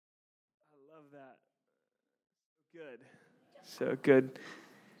Good. So good.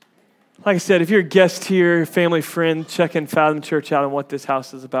 Like I said, if you're a guest here, family, friend, check in Fathom Church out on what this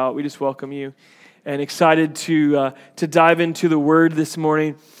house is about. We just welcome you and excited to dive into the Word this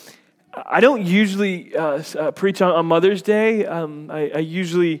morning. I don't usually preach on Mother's Day. I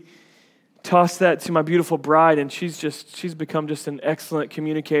usually toss that to my beautiful bride, and she's become just an excellent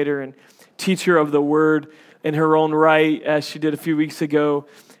communicator and teacher of the Word in her own right, as she did a few weeks ago.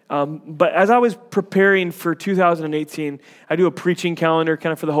 But as I was preparing for 2018, I do a preaching calendar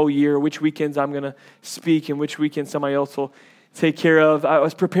kind of for the whole year, which weekends I'm going to speak and which weekends somebody else will take care of. I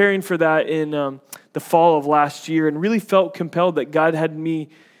was preparing for that in the fall of last year and really felt compelled that God had me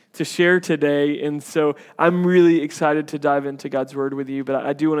to share today. And so I'm really excited to dive into God's Word with you. But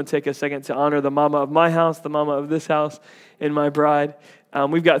I do want to take a second to honor the mama of my house, the mama of this house, and my bride.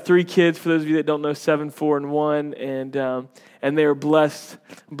 We've got 3 kids, for those of you that don't know, 7, 4, and 1, and they are blessed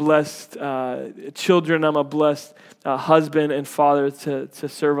children. I'm a blessed husband and father to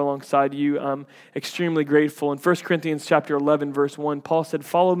serve alongside you. I'm extremely grateful. In 1 Corinthians chapter 11, verse 1, Paul said,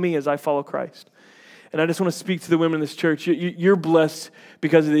 "Follow me as I follow Christ." And I just want to speak to the women in this church. You're blessed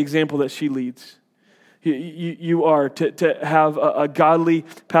because of the example that she leads. You are to have a godly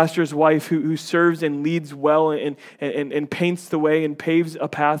pastor's wife who serves and leads well and paints the way and paves a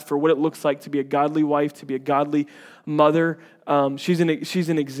path for what it looks like to be a godly wife, to be a godly mother. She's an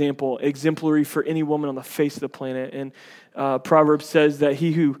example, exemplary for any woman on the face of the planet. And Proverbs says that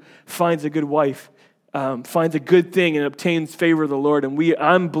he who finds a good wife finds a good thing and obtains favor of the Lord. And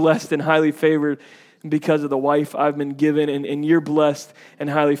I'm blessed and highly favored because of the wife I've been given, and you're blessed and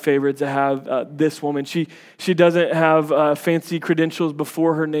highly favored to have this woman. She doesn't have fancy credentials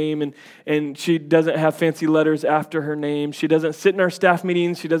before her name, and she doesn't have fancy letters after her name. She doesn't sit in our staff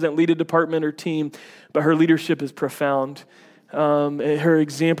meetings. She doesn't lead a department or team, but her leadership is profound. Her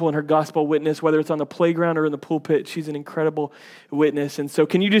example and her gospel witness, whether it's on the playground or in the pulpit, she's an incredible witness. And so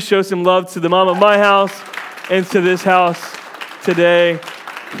can you just show some love to the mom of my house and to this house today?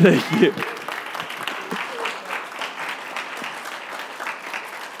 Thank you.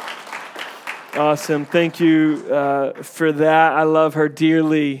 Awesome. Thank you for that. I love her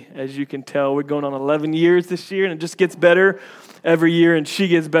dearly. As you can tell, we're going on 11 years this year, and it just gets better every year, and she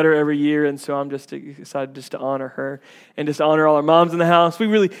gets better every year. And so I'm just excited just to honor her and just honor all our moms in the house.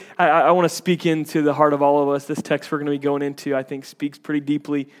 I want to speak into the heart of all of us. This text we're going to be going into, I think, speaks pretty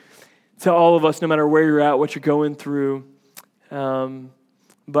deeply to all of us, no matter where you're at, what you're going through.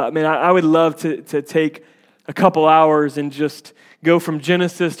 But man, I would love to take a couple hours and just go from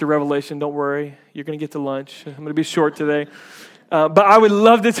Genesis to Revelation. Don't worry, you're going to get to lunch. I'm going to be short today. But I would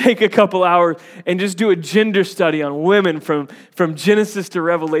love to take a couple hours and just do a gender study on women from Genesis to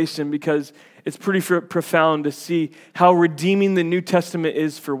Revelation, because it's pretty profound to see how redeeming the New Testament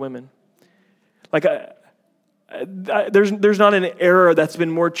is for women. Like, there's not an era that's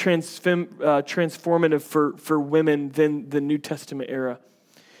been more transformative for women than the New Testament era.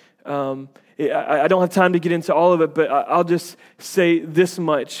 I don't have time to get into all of it, but I'll just say this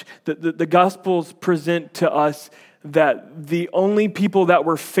much. The Gospels present to us that the only people that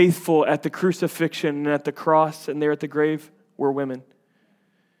were faithful at the crucifixion and at the cross and there at the grave were women.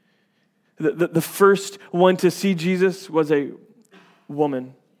 The first one to see Jesus was a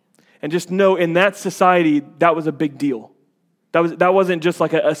woman. And just know, in that society, that was a big deal. That wasn't just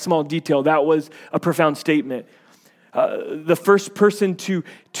like a small detail. That was a profound statement. The first person to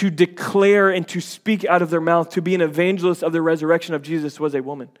declare and to speak out of their mouth, to be an evangelist of the resurrection of Jesus, was a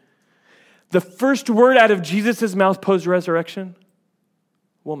woman. The first word out of Jesus' mouth post-resurrection,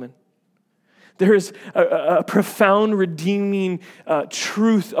 woman. There is a profound redeeming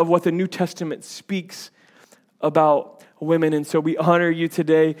truth of what the New Testament speaks about women. And so we honor you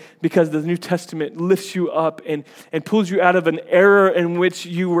today because the New Testament lifts you up and pulls you out of an era in which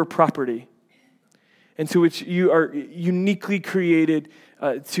you were property, and to which you are uniquely created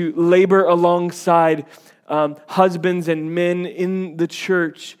to labor alongside husbands and men in the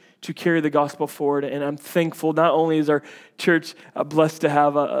church to carry the gospel forward. And I'm thankful, not only is our church blessed to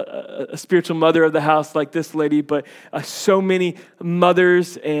have a spiritual mother of the house like this lady, but so many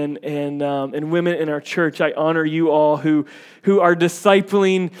mothers and women in our church. I honor you all who are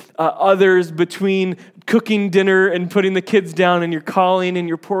discipling others between cooking dinner and putting the kids down, and you're calling and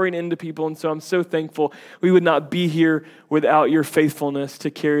you're pouring into people. And so I'm so thankful. We would not be here without your faithfulness to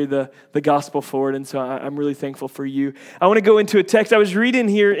carry the gospel forward. And so I'm really thankful for you. I want to go into a text I was reading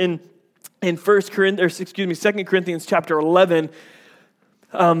here in 2 Corinthians chapter 11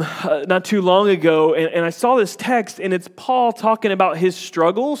 not too long ago, and I saw this text, and it's Paul talking about his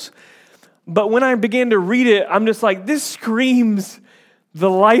struggles. But when I began to read it, I'm just like, this screams the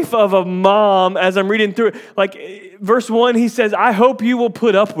life of a mom as I'm reading through it. Like verse 1, he says, I hope you will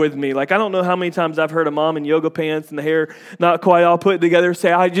put up with me. Like I don't know how many times I've heard a mom in yoga pants and the hair not quite all put together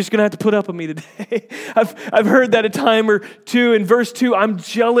say, I'm just going to have to put up with me today. I've heard that a time or two. In verse 2, I'm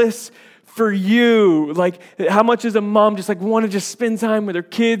jealous for you. Like how much does a mom just like want to just spend time with her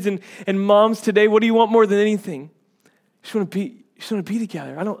kids? And moms today, what do you want more than anything? You just want to be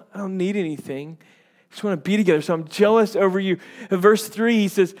together. I don't need anything. I just want to be together, so I'm jealous over you. In verse 3, he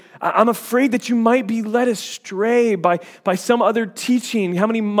says, I'm afraid that you might be led astray by some other teaching. How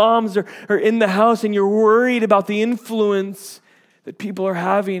many moms are in the house and you're worried about the influence that people are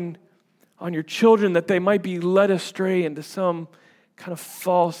having on your children, that they might be led astray into some kind of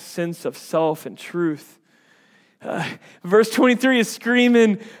false sense of self and truth. Verse 23 is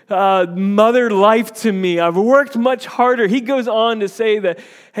screaming, mother life to me. I've worked much harder. He goes on to say that,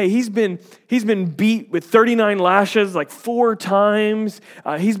 hey, he's been beat with 39 lashes like 4 times.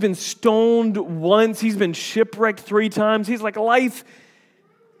 He's been stoned once. He's been shipwrecked 3 times. He's like, life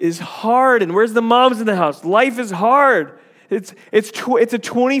is hard. And where's the moms in the house? Life is hard. It's a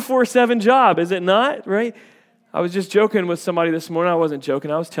 24/7 job, is it not? Right? I was just joking with somebody this morning. I wasn't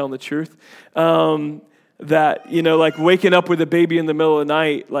joking. I was telling the truth. That, like waking up with a baby in the middle of the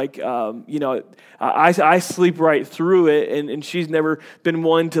night, like, I sleep right through it, and she's never been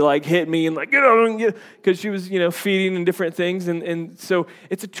one to like hit me and like, get on, because she was, feeding and different things. And so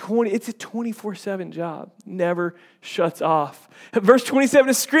it's a 24/7 job, never shuts off. Verse 27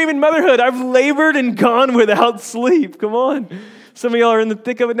 is screaming motherhood. I've labored and gone without sleep. Come on. Some of y'all are in the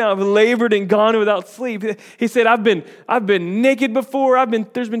thick of it now. I've labored and gone without sleep. He said, I've been naked before.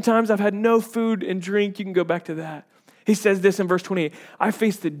 There's been times I've had no food and drink. You can go back to that. He says this in verse 28. I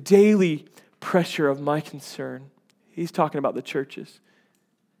face the daily pressure of my concern. He's talking about the churches.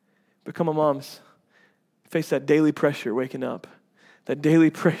 But come on, moms. Face that daily pressure waking up. That daily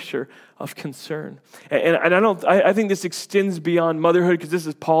pressure of concern. And I think this extends beyond motherhood, because this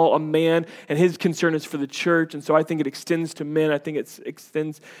is Paul, a man, and his concern is for the church. And so I think it extends to men. I think it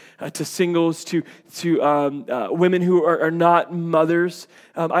extends to singles, to women who are not mothers.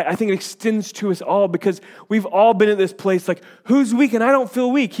 I think it extends to us all, because we've all been at this place like, who's weak and I don't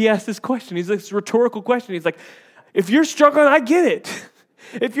feel weak? He asked this question. He's this rhetorical question. He's like, if you're struggling, I get it.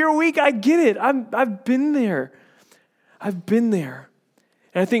 If you're weak, I get it. I've been there. I've been there.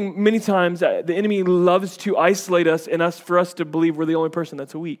 And I think many times the enemy loves to isolate us and for us to believe we're the only person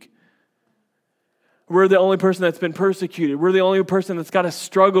that's weak. We're the only person that's been persecuted. We're the only person that's got a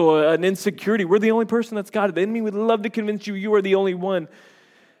struggle, an insecurity. We're the only person that's got it. The enemy would love to convince you are the only one.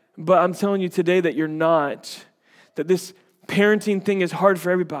 But I'm telling you today that you're not. That this parenting thing is hard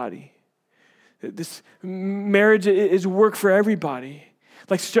for everybody. That this marriage is work for everybody.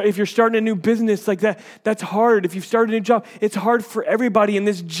 Like if you're starting a new business like that, that's hard. If you've started a new job, it's hard for everybody. And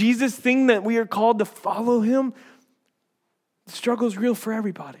this Jesus thing that we are called to follow him, the struggle is real for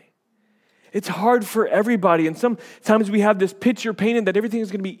everybody. It's hard for everybody. And sometimes we have this picture painted that everything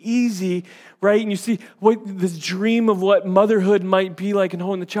is going to be easy, right? And you see this dream of what motherhood might be like and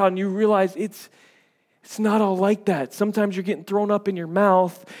holding the child, and you realize it's not all like that. Sometimes you're getting thrown up in your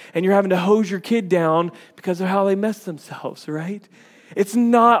mouth and you're having to hose your kid down because of how they mess themselves, right? It's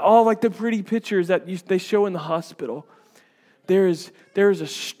not all like the pretty pictures that they show in the hospital. There is a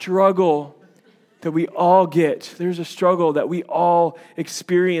struggle that we all get. There's a struggle that we all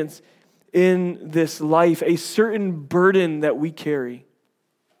experience in this life, a certain burden that we carry.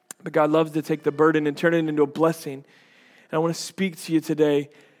 But God loves to take the burden and turn it into a blessing. And I want to speak to you today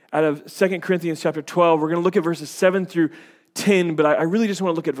out of 2 Corinthians chapter 12. We're going to look at verses 7 through 10, but I really just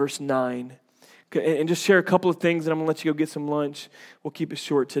want to look at verse 9. And just share a couple of things, and I'm going to let you go get some lunch. We'll keep it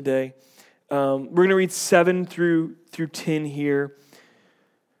short today. We're going to read 7 through 10 here.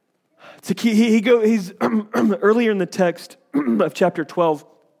 He's earlier in the text of chapter 12,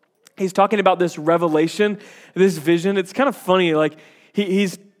 he's talking about this revelation, this vision. It's kind of funny. Like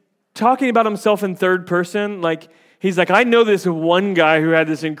he's talking about himself in third person. Like he's like, I know this one guy who had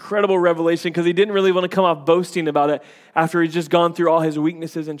this incredible revelation, because he didn't really want to come off boasting about it after he's just gone through all his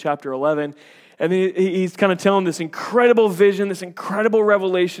weaknesses in chapter 11. And then he's kind of telling this incredible vision, this incredible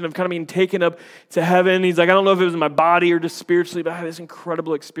revelation of kind of being taken up to heaven. He's like, I don't know if it was in my body or just spiritually, but I had this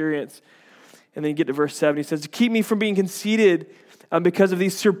incredible experience. And then you get to verse 7. He says, to keep me from being conceited because of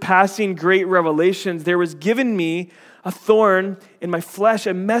these surpassing great revelations, there was given me a thorn in my flesh,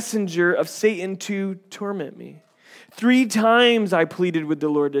 a messenger of Satan to torment me. 3 times I pleaded with the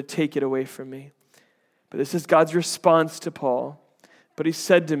Lord to take it away from me. But this is God's response to Paul. But he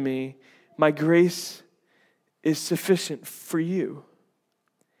said to me, my grace is sufficient for you,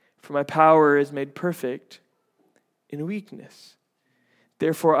 for my power is made perfect in weakness.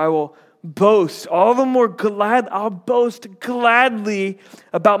 Therefore, I will boast all the more glad. I'll boast gladly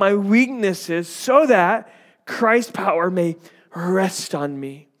about my weaknesses so that Christ's power may rest on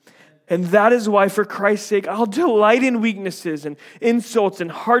me. And that is why, for Christ's sake, I'll delight in weaknesses and insults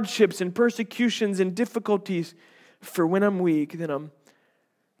and hardships and persecutions and difficulties. For when I'm weak, then I'm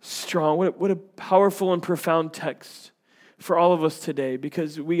strong. What a powerful and profound text for all of us today,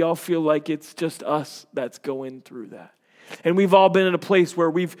 because we all feel like it's just us that's going through that. And we've all been in a place where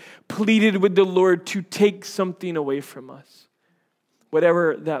we've pleaded with the Lord to take something away from us,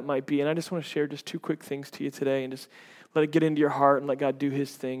 whatever that might be. And I just want to share just two quick things to you today and just let it get into your heart and let God do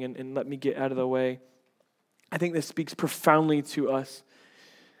his thing and let me get out of the way. I think this speaks profoundly to us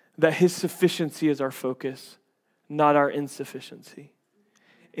that his sufficiency is our focus, not our insufficiency.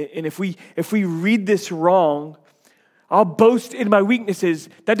 And if we read this wrong, I'll boast in my weaknesses.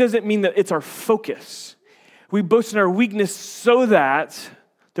 That doesn't mean that it's our focus. We boast in our weakness so that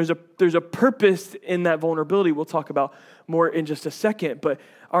there's a purpose in that vulnerability we'll talk about more in just a second. But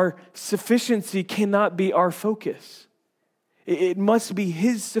our sufficiency cannot be our focus. It must be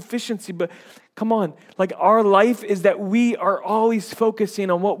his sufficiency. But come on, like our life is that we are always focusing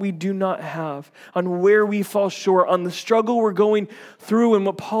on what we do not have, on where we fall short, on the struggle we're going through, and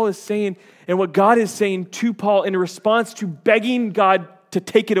what Paul is saying and what God is saying to Paul in response to begging God to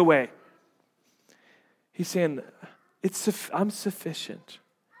take it away. He's saying, I'm sufficient.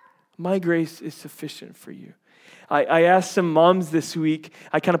 My grace is sufficient for you. I asked some moms this week,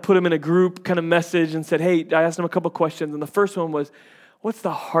 I kind of put them in a group kind of message and said, hey, I asked them a couple questions. And the first one was, what's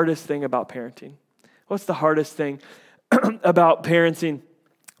the hardest thing about parenting? What's the hardest thing about parenting,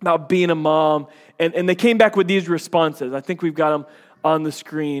 about being a mom? And they came back with these responses. I think we've got them on the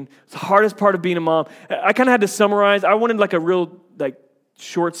screen. It's the hardest part of being a mom. I kind of had to summarize. I wanted like a real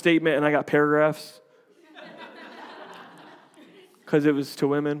short statement, and I got paragraphs because it was to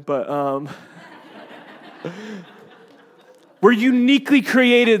women. But we're uniquely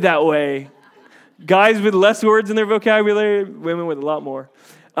created that way. Guys with less words in their vocabulary, women with a lot more.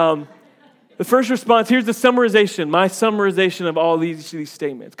 The first response, here's the summarization, my summarization of all these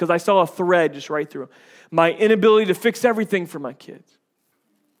statements, because I saw a thread just right through them. My inability to fix everything for my kids.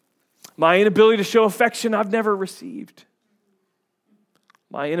 My inability to show affection I've never received.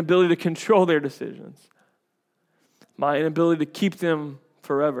 My inability to control their decisions. My inability to keep them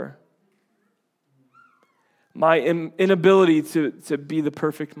forever. My inability to be the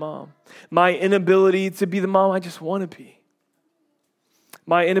perfect mom. My inability to be the mom I just want to be.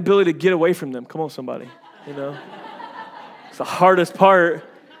 My inability to get away from them. Come on, somebody. You know? It's the hardest part.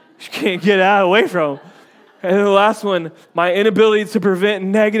 You can't get away from them. And then the last one, my inability to prevent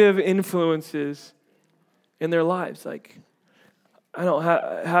negative influences in their lives. Like, I don't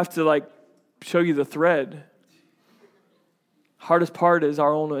have to show you the thread. Hardest part is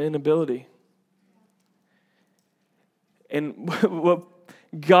our own inability. And what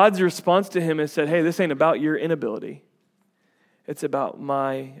God's response to him is said, hey, this ain't about your inability. It's about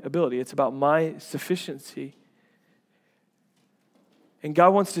my ability. It's about my sufficiency. And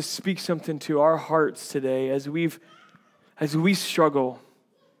God wants to speak something to our hearts today as we struggle,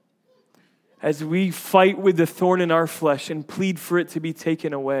 as we fight with the thorn in our flesh and plead for it to be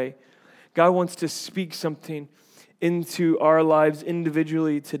taken away. God wants to speak something into our lives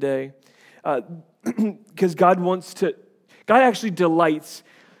individually today. Because God actually delights.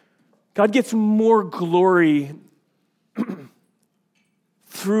 God gets more glory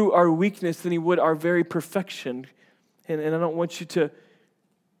through our weakness than he would our very perfection. And I don't want you to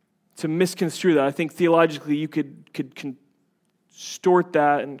misconstrue that. I think theologically you could distort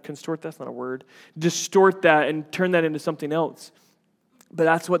that, and that's not a word, distort that and turn that into something else. But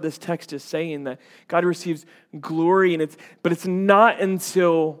that's what this text is saying, that God receives glory, but it's not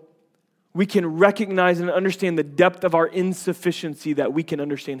until we can recognize and understand the depth of our insufficiency that we can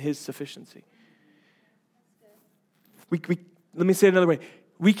understand his sufficiency. Let me say it another way.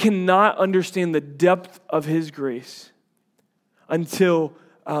 We cannot understand the depth of his grace until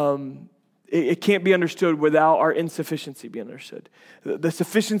it can't be understood without our insufficiency being understood. The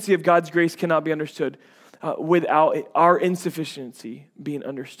sufficiency of God's grace cannot be understood without our insufficiency being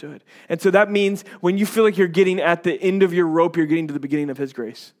understood. And so that means when you feel like you're getting at the end of your rope, you're getting to the beginning of his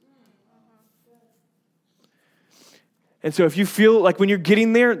grace. And so if you feel like when you're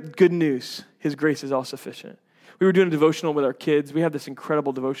getting there, good news, his grace is all sufficient. We were doing a devotional with our kids. We have this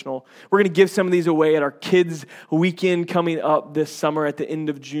incredible devotional. We're going to give some of these away at our kids' weekend coming up this summer at the end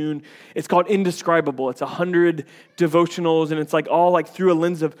of June. It's called Indescribable. It's 100 devotionals, and it's all through a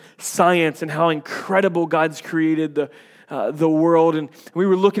lens of science and how incredible God's created the world. And we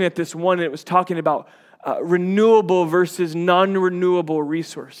were looking at this one, and it was talking about renewable versus non-renewable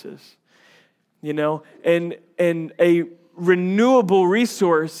resources. And a renewable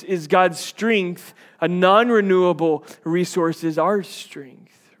resource is God's strength. A non-renewable resource is our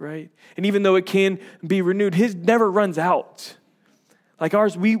strength, right? And even though it can be renewed, his never runs out. Like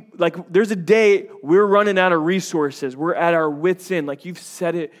ours, there's a day we're running out of resources. We're at our wits' end. Like you've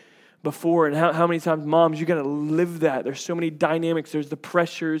said it before, and how many times, moms, you got to live that. There's so many dynamics. There's the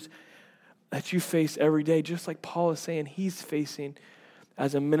pressures that you face every day, just like Paul is saying he's facing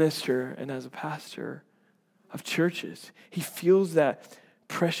as a minister and as a pastor of churches. He feels that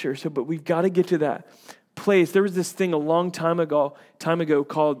pressure. But we've got to get to that place. There was this thing a long time ago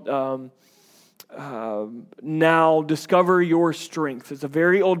called Now Discover Your Strength. It's a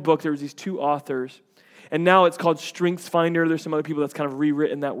very old book. There was these two authors. And now it's called Strengths Finder. There's some other people that's kind of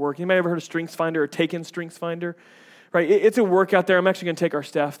rewritten that work. Anybody ever heard of Strengths Finder or taken Strengths Finder? Right? It's a work out there. I'm actually going to take our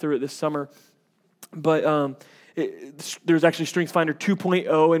staff through it this summer. But there's actually Strengths Finder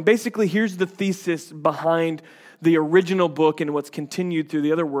 2.0. And basically, here's the thesis behind the original book and what's continued through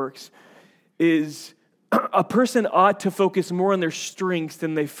the other works is a person ought to focus more on their strengths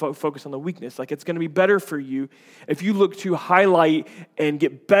than they focus on the weakness. Like it's going to be better for you if you look to highlight and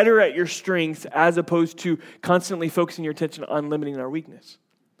get better at your strengths as opposed to constantly focusing your attention on limiting our weakness,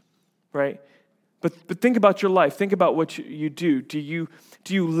 right? But think about your life. Think about what you do. Do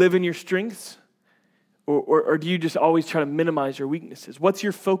you live in your strengths or do you just always try to minimize your weaknesses? What's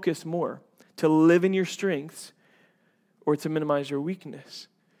your focus more? To live in your strengths or to minimize your weakness?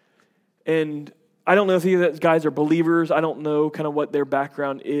 And I don't know if these guys are believers. I don't know kind of what their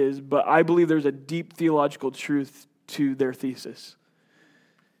background is, but I believe there's a deep theological truth to their thesis.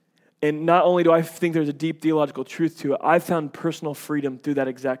 And not only do I think there's a deep theological truth to it, I've found personal freedom through that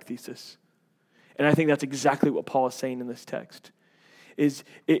exact thesis. And I think that's exactly what Paul is saying in this text. Is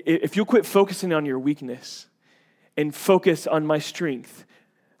if you'll quit focusing on your weakness and focus on my strength,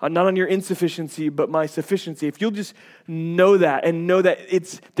 not on your insufficiency, but my sufficiency. If you'll just know that and know that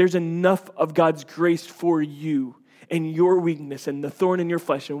there's enough of God's grace for you and your weakness and the thorn in your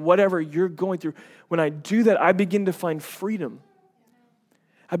flesh and whatever you're going through, when I do that, I begin to find freedom.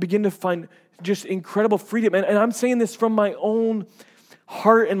 I begin to find just incredible freedom. And I'm saying this from my own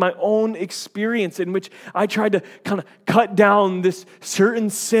heart and my own experience in which I tried to kind of cut down this certain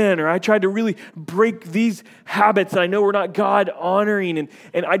sin, or I tried to really break these habits that I know were not God-honoring,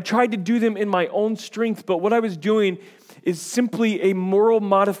 and I tried to do them in my own strength, but what I was doing is simply a moral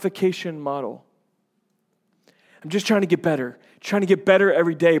modification model. I'm just trying to get better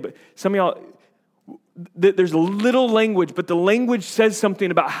every day, but some of y'all, there's a little language, but the language says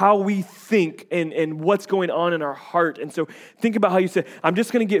something about how we think and what's going on in our heart. And so think about how you say, I'm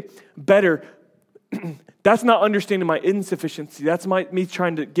just going to get better. That's not understanding my insufficiency. That's me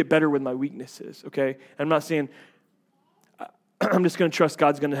trying to get better with my weaknesses, okay? I'm not saying, I'm just going to trust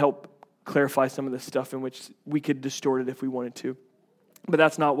God's going to help clarify some of this stuff in which we could distort it if we wanted to. But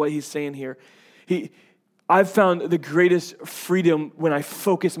that's not what he's saying here. I've found the greatest freedom when I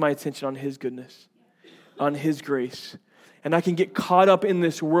focus my attention on his goodness, on his grace. And I can get caught up in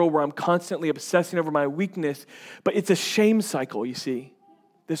this world where I'm constantly obsessing over my weakness, but it's a shame cycle, you see.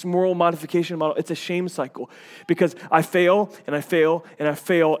 This moral modification model, it's a shame cycle because I fail and I fail and I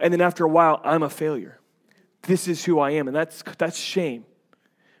fail, and then after a while, I'm a failure. This is who I am, and that's shame,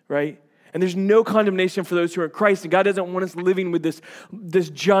 right? And there's no condemnation for those who are in Christ, and God doesn't want us living with this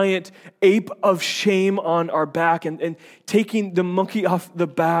giant ape of shame on our back, and taking the monkey off the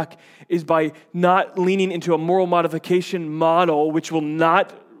back is by not leaning into a moral modification model, which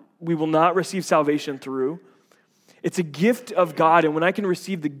we will not receive salvation through. It's a gift of God, and when I can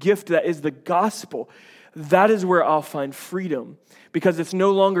receive the gift that is the gospel, that is where I'll find freedom, because it's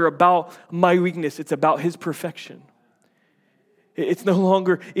no longer about my weakness, it's about his perfection. It's no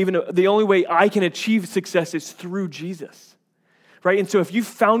longer even the only way I can achieve success is through Jesus, right? And so if you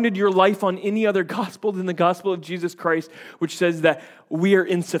founded your life on any other gospel than the gospel of Jesus Christ, which says that we are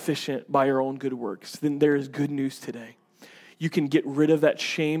insufficient by our own good works, then there is good news today. You can get rid of that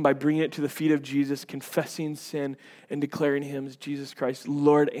shame by bringing it to the feet of Jesus, confessing sin, and declaring him as Jesus Christ,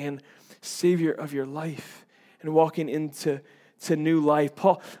 Lord and Savior of your life, and walking into new life.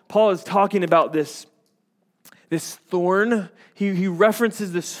 Paul is talking about this thorn. He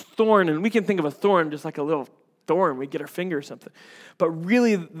references this thorn, and we can think of a thorn just like a little thorn. We get our finger or something. But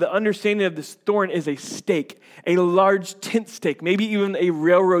really, the understanding of this thorn is a stake, a large tent stake, maybe even a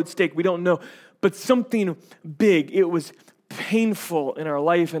railroad stake. We don't know, but something big. It was painful in our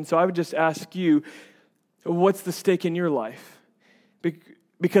life, and so I would just ask you, what's the stake in your life?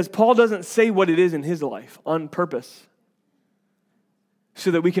 Because Paul doesn't say what it is in his life on purpose.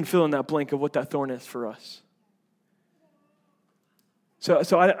 so that we can fill in that blank of what that thorn is for us.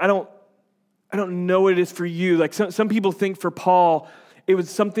 So I don't know what it is for you. Like some people think for Paul, it was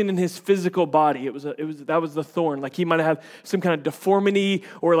something in his physical body. That was the thorn. Like he might have some kind of deformity,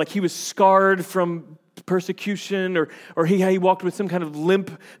 or like he was scarred from persecution, or he walked with some kind of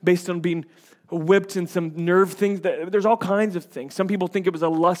limp based on being whipped and some nerve things. There's all kinds of things. Some people think it was a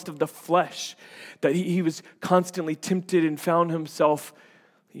lust of the flesh, that he was constantly tempted and found himself,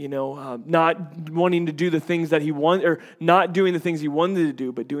 not wanting to do the things that he wanted, or not doing the things he wanted to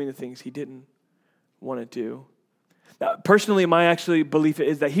do, but doing the things he didn't want to do. Now, personally, my belief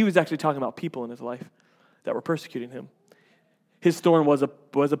is that he was actually talking about people in his life that were persecuting him. His thorn was a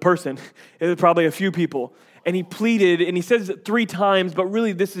person. It was probably a few people. And he pleaded, and he says it 3 times, but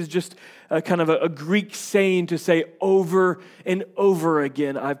really this is just a kind of a Greek saying to say over and over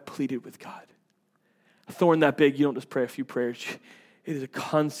again, I've pleaded with God. A thorn that big, you don't just pray a few prayers. It is a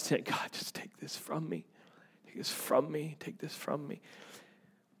constant, God, just take this from me. Take this from me. Take this from me.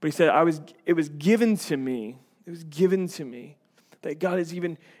 But he said, it was given to me. It was given to me. That God is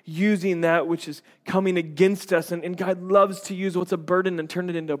even using that which is coming against us. And God loves to use what's a burden and turn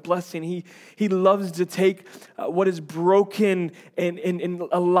it into a blessing. He loves to take what is broken and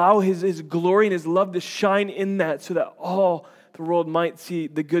allow his glory and his love to shine in that, so that all the world might see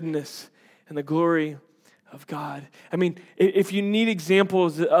the goodness and the glory of God. I mean, if you need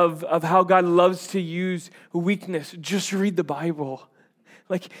examples of how God loves to use weakness, just read the Bible.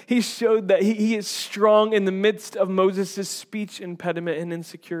 Like he showed that he is strong in the midst of Moses' speech impediment and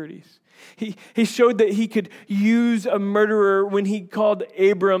insecurities. He showed that he could use a murderer when he called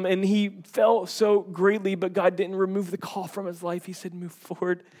Abram, and he fell so greatly, but God didn't remove the call from his life. He said, move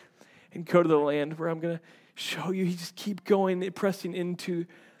forward and go to the land where I'm going to show you. He just keep going, pressing into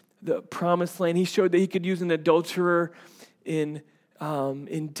the promised land. He showed that he could use an adulterer in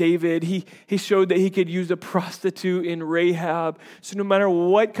David. He showed that he could use a prostitute in Rahab. So no matter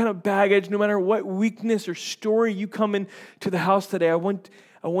what kind of baggage, no matter what weakness or story you come into the house today, I want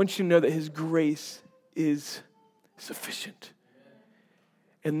you to know that his grace is sufficient.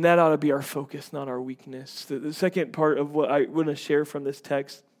 And that ought to be our focus, not our weakness. The second part of what I want to share from this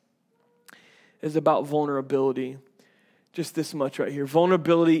text is about vulnerability. Just this much right here.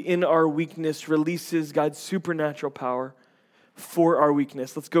 Vulnerability in our weakness releases God's supernatural power for our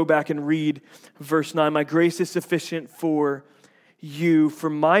weakness. Let's go back and read verse 9. My grace is sufficient for you, for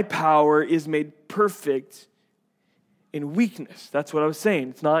my power is made perfect in weakness. That's what I was saying.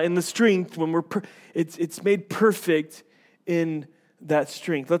 It's not in the strength when it's made perfect in that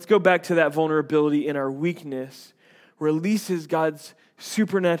strength. Let's go back to that vulnerability in our weakness. Releases God's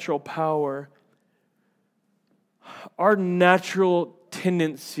supernatural power. Our natural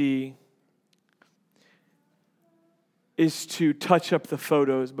tendency is to touch up the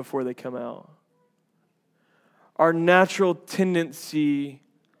photos before they come out. Our natural tendency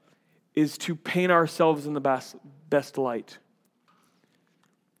is to paint ourselves in the best light,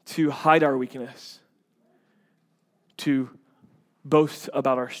 to hide our weakness, to boast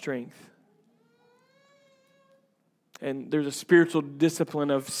about our strength. And there's a spiritual discipline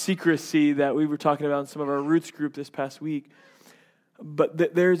of secrecy that we were talking about in some of our Roots group this past week.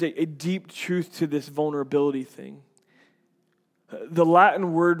 But there's a deep truth to this vulnerability thing. The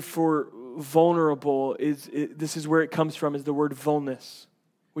Latin word for vulnerable this is where it comes from, is the word vulnus,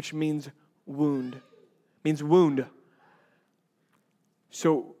 which means wound. Means wound.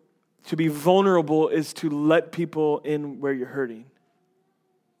 So to be vulnerable is to let people in where you're hurting.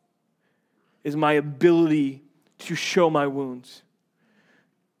 Is my ability to show my wounds.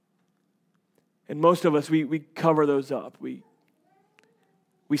 And most of us, we cover those up. We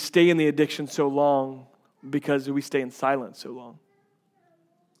stay in the addiction so long because we stay in silence so long.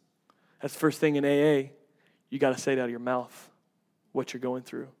 That's the first thing in AA. You got to say it out of your mouth, what you're going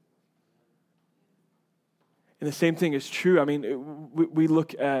through. And the same thing is true. I mean, we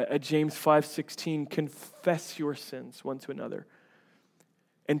look at James 5:16, confess your sins one to another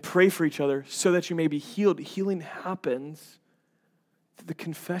and pray for each other so that you may be healed. Healing happens through the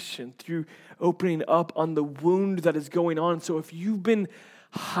confession, through opening up on the wound that is going on. So if you've been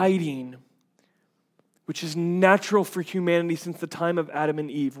hiding, which is natural for humanity since the time of Adam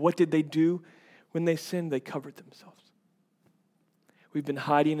and Eve, what did they do when they sinned? They covered themselves. We've been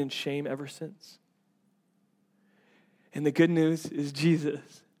hiding in shame ever since. And the good news is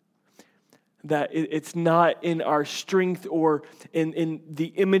Jesus. That it's not in our strength or in the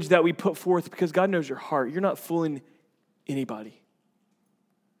image that we put forth, because God knows your heart. You're not fooling anybody.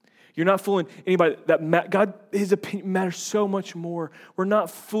 You're not fooling anybody. God, his opinion matters so much more. We're not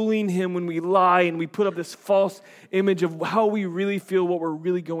fooling him when we lie and we put up this false image of how we really feel, what we're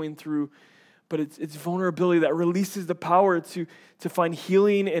really going through. But it's vulnerability that releases the power to find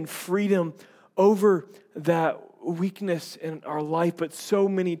healing and freedom over that weakness in our life. But so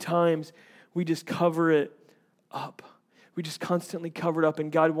many times we just cover it up. We just constantly cover it up,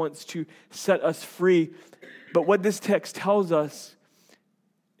 and God wants to set us free. But what this text tells us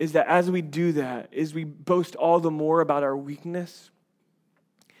is that as we do that, is we boast all the more about our weakness.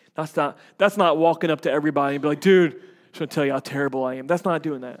 That's not walking up to everybody and be like, dude, I'm just going to tell you how terrible I am. That's not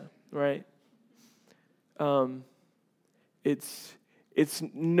doing that, right? It's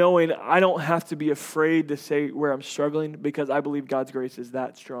knowing I don't have to be afraid to say where I'm struggling, because I believe God's grace is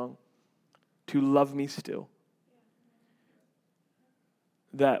that strong to love me still.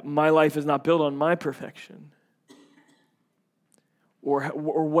 That my life is not built on my perfection or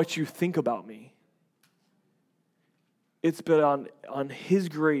what you think about me. It's built on his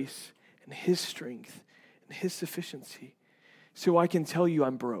grace and his strength and his sufficiency. So I can tell you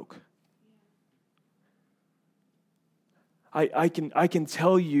I'm broke. I can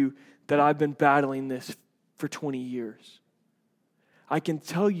tell you that I've been battling this for 20 years. I can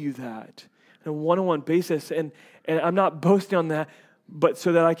tell you that on a one-on-one basis, and I'm not boasting on that, but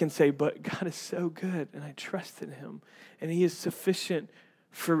so that I can say, but God is so good, and I trust in him, and he is sufficient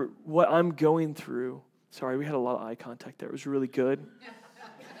for what I'm going through. Sorry, we had a lot of eye contact there. It was really good.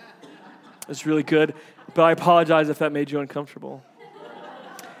 It was really good, but I apologize if that made you uncomfortable.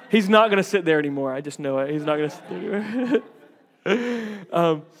 He's not going to sit there anymore. I just know it. He's not going to sit there anymore.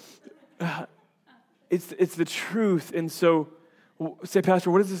 It's the truth, and so say,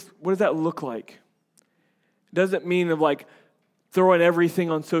 Pastor, what does that look like? It doesn't mean of like throwing everything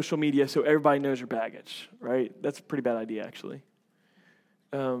on social media so everybody knows your baggage, right? That's a pretty bad idea, actually.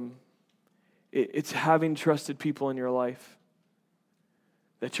 It's having trusted people in your life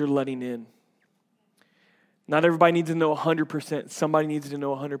that you're letting in. Not everybody needs to know 100%. Somebody needs to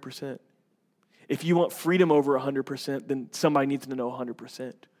know 100%. If you want freedom over 100%, then somebody needs to know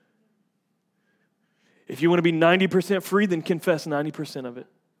 100%. If you want to be 90% free, then confess 90% of it.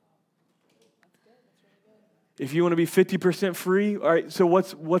 If you want to be 50% free, all right, so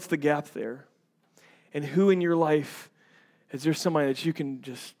what's the gap there? And who in your life, is there somebody that you can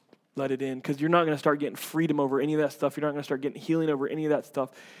just let it in? Because you're not going to start getting freedom over any of that stuff. You're not going to start getting healing over any of that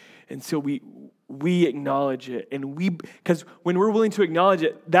stuff. And so we acknowledge it. And because when we're willing to acknowledge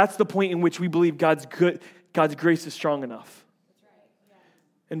it, that's the point in which we believe God's grace is strong enough. That's right. Yeah.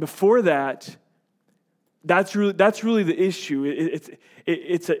 And before that, that's really the issue.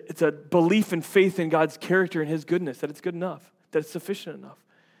 It's a belief and faith in God's character and his goodness, that it's good enough, that it's sufficient enough.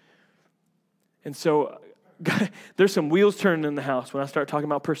 And so there's some wheels turning in the house when I start talking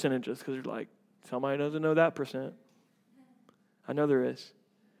about percentages, because you're like, somebody doesn't know that percent. I know there is.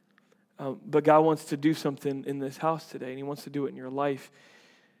 But God wants to do something in this house today, and he wants to do it in your life.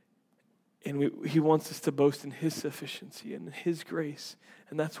 And he wants us to boast in his sufficiency and his grace.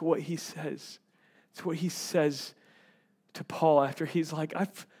 And that's what he says. It's what he says to Paul after he's like,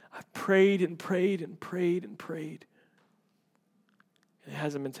 I've prayed and prayed and prayed and prayed. And it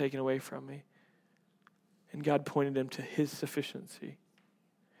hasn't been taken away from me. And God pointed him to his sufficiency.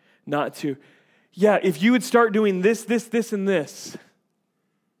 Not to, if you would start doing this, and this.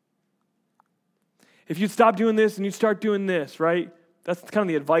 If you'd stop doing this and you'd start doing this, right? That's kind of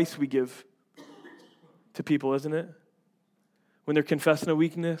the advice we give to people, isn't it? When they're confessing a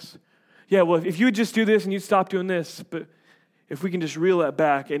weakness. Yeah, well, if you would just do this and you'd stop doing this, but if we can just reel that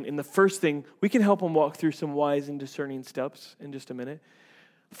back, and the first thing, we can help them walk through some wise and discerning steps in just a minute.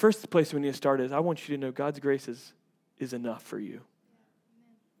 The first place we need to start is, I want you to know God's grace is enough for you.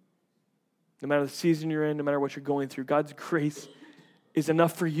 No matter the season you're in, no matter what you're going through, God's grace is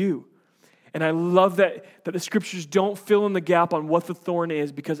enough for you. And I love that the scriptures don't fill in the gap on what the thorn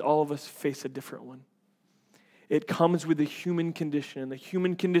is, because all of us face a different one. It comes with the human condition, and the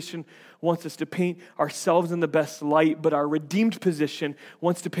human condition wants us to paint ourselves in the best light, but our redeemed position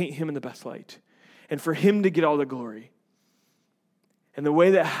wants to paint him in the best light, and for him to get all the glory. And the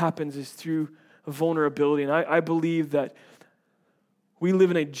way that happens is through vulnerability. And I believe that we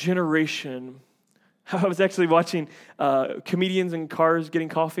live in a generation. I was actually watching Comedians in Cars Getting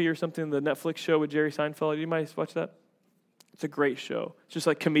Coffee or something, the Netflix show with Jerry Seinfeld. Did anybody watch that? It's a great show. It's just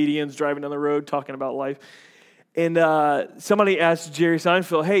like comedians driving down the road talking about life. And somebody asked Jerry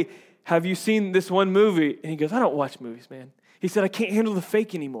Seinfeld, hey, have you seen this one movie? And he goes, I don't watch movies, man. He said, I can't handle the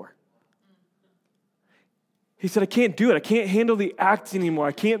fake anymore. He said, I can't do it. I can't handle the acts anymore.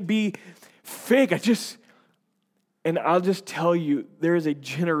 I can't be fake. And I'll just tell you, there is a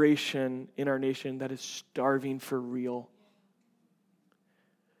generation in our nation that is starving for real.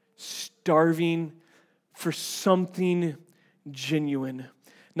 Starving for something genuine.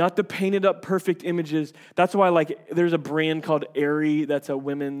 Not the painted up perfect images. That's why there's a brand called Aerie that's a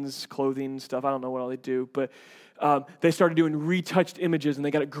women's clothing stuff. I don't know what all they do, but they started doing retouched images, and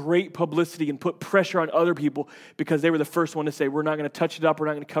they got a great publicity and put pressure on other people because they were the first one to say, we're not going to touch it up, we're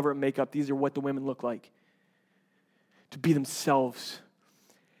not going to cover it in makeup. These are what the women look like. To be themselves.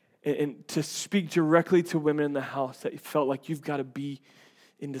 And to speak directly to women in the house that felt like you've got to be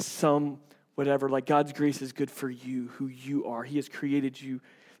into some whatever, like God's grace is good for you, who you are. He has created you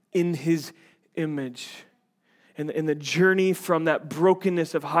in his image. And the journey from that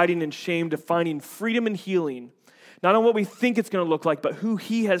brokenness of hiding and shame to finding freedom and healing, not on what we think it's going to look like, but who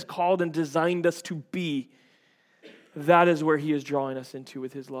he has called and designed us to be. That is where he is drawing us into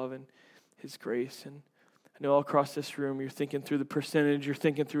with his love and his grace. And I know all across this room, you're thinking through the percentage, you're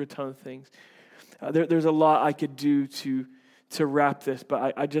thinking through a ton of things. There's a lot I could do to wrap this,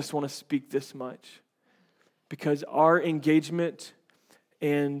 but I just want to speak this much. Because our engagement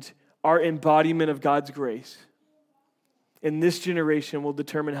and our embodiment of God's grace in this generation will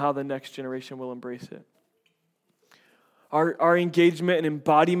determine how the next generation will embrace it. Our engagement and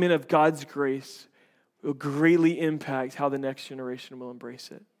embodiment of God's grace will greatly impact how the next generation will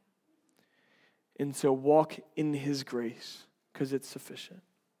embrace it. And so walk in his grace because it's sufficient.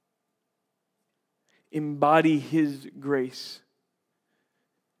 Embody his grace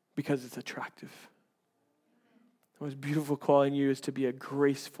because it's attractive. The most beautiful quality in you is to be a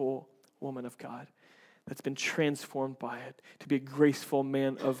graceful woman of God that's been transformed by it, to be a graceful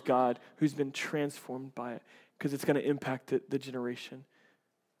man of God who's been transformed by it, because it's going to impact the generation.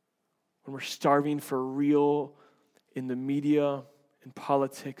 When we're starving for real in the media, in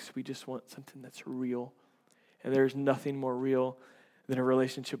politics, we just want something that's real. And there's nothing more real than a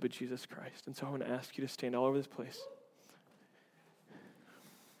relationship with Jesus Christ. And so I want to ask you to stand all over this place.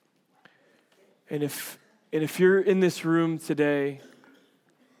 And if you're in this room today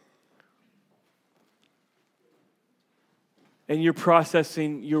and you're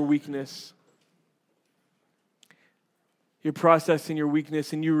processing your weakness,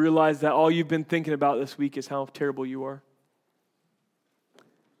 and you realize that all you've been thinking about this week is how terrible you are.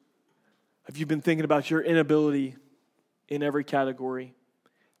 If you've been thinking about your inability in every category,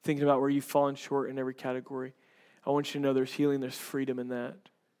 thinking about where you've fallen short in every category, I want you to know there's healing, there's freedom in that.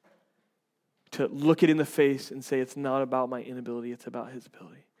 To look it in the face and say, it's not about my inability, it's about his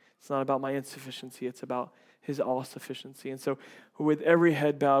ability. It's not about my insufficiency, it's about his all-sufficiency. And so with every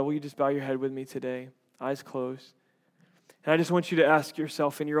head bowed, will you just bow your head with me today, eyes closed? And I just want you to ask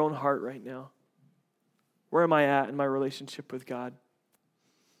yourself in your own heart right now, where am I at in my relationship with God?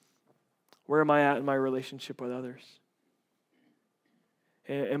 Where am I at in my relationship with others?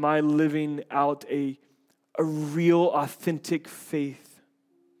 Am I living out a real, authentic faith?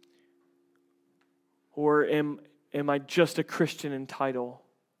 Or am I just a Christian in title,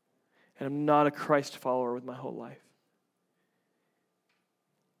 and I'm not a Christ follower with my whole life?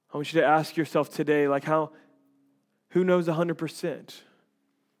 I want you to ask yourself today, who knows 100%? And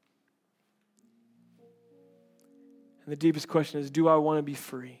the deepest question is, do I want to be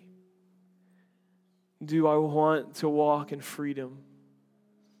free? Do I want to walk in freedom?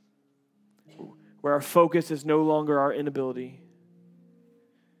 Where our focus is no longer our inability,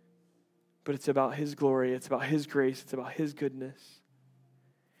 but it's about his glory, it's about his grace, it's about his goodness.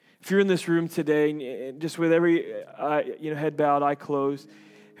 If you're in this room today, and just with every head bowed, eye closed,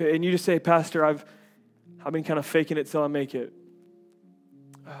 and you just say, Pastor, I've been kind of faking it till I make it.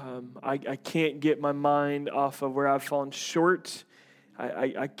 I can't get my mind off of where I've fallen short.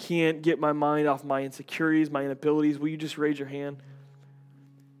 I can't get my mind off my insecurities, my inabilities. Will you just raise your hand?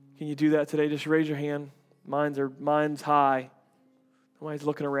 Can you do that today? Just raise your hand. Mine's high. Nobody's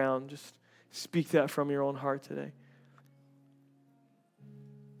looking around. Just speak that from your own heart today.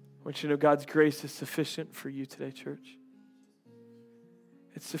 I want you to know God's grace is sufficient for you today, church.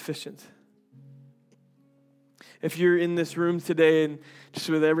 It's sufficient. If you're in this room today and just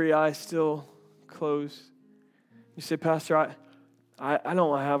with every eye still closed, you say, Pastor, I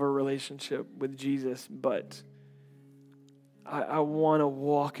don't have a relationship with Jesus, but I want to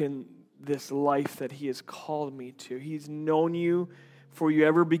walk in this life that he has called me to. He's known you before you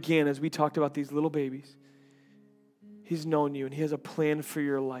ever began, as we talked about these little babies. He's known you, and he has a plan for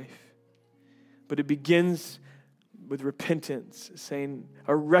your life. But it begins with repentance, saying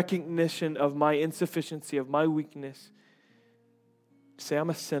a recognition of my insufficiency, of my weakness. Say, I'm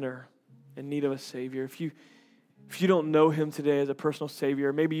a sinner in need of a Savior. If If you don't know him today as a personal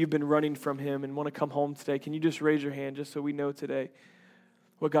Savior, maybe you've been running from him and want to come home today, can you just raise your hand just so we know today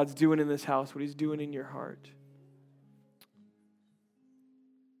what God's doing in this house, what he's doing in your heart?